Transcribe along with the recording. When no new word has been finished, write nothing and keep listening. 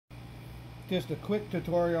Just a quick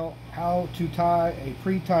tutorial how to tie a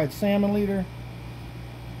pre-tied salmon leader.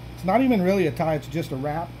 It's not even really a tie, it's just a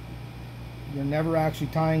wrap. You're never actually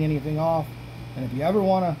tying anything off. And if you ever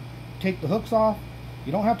want to take the hooks off,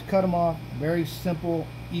 you don't have to cut them off. Very simple,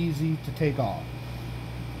 easy to take off.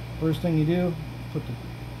 First thing you do, put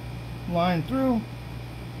the line through.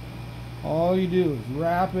 All you do is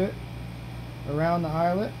wrap it around the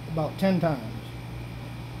eyelet about 10 times.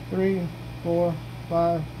 3, 4,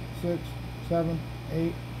 5, 6, 7,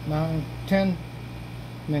 8, 9, 10.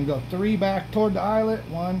 And then go 3 back toward the eyelet.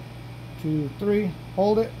 1, 2, 3.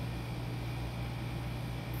 Hold it.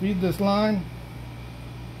 Feed this line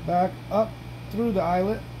back up through the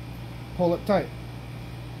eyelet. Pull it tight.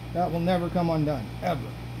 That will never come undone, ever.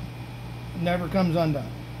 Never comes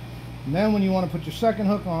undone. And then when you want to put your second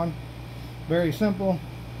hook on, very simple.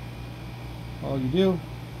 All you do,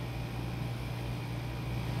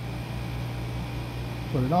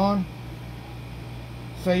 put it on.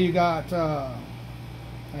 Say you got a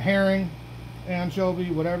herring,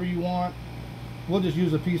 anchovy, whatever you want. We'll just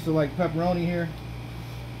use a piece of like pepperoni here.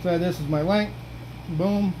 Say this is my length.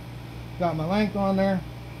 Boom. Got my length on there.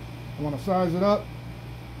 I want to size it up.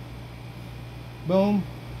 Boom.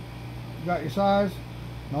 Got your size.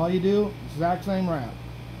 And all you do, exact same wrap.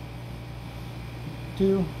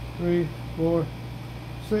 2, 3, 4,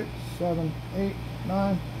 6, 7, 8,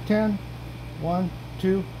 9, 10. 1,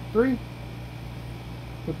 2, 3.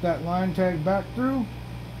 Put that line tag back through.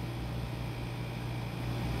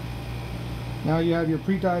 Now you have your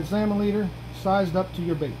pre-tied salmon leader sized up to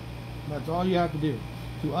your bait. That's all you have to do.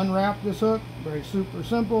 To unwrap this hook, very super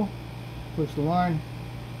simple. Push the line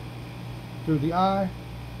through the eye.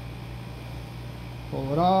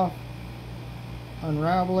 Pull it off.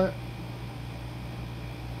 Unravel it.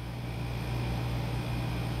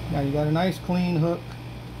 Now you got a nice clean hook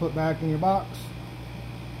to put back in your box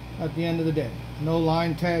at the end of the day. No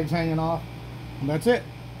line tags hanging off. And that's it.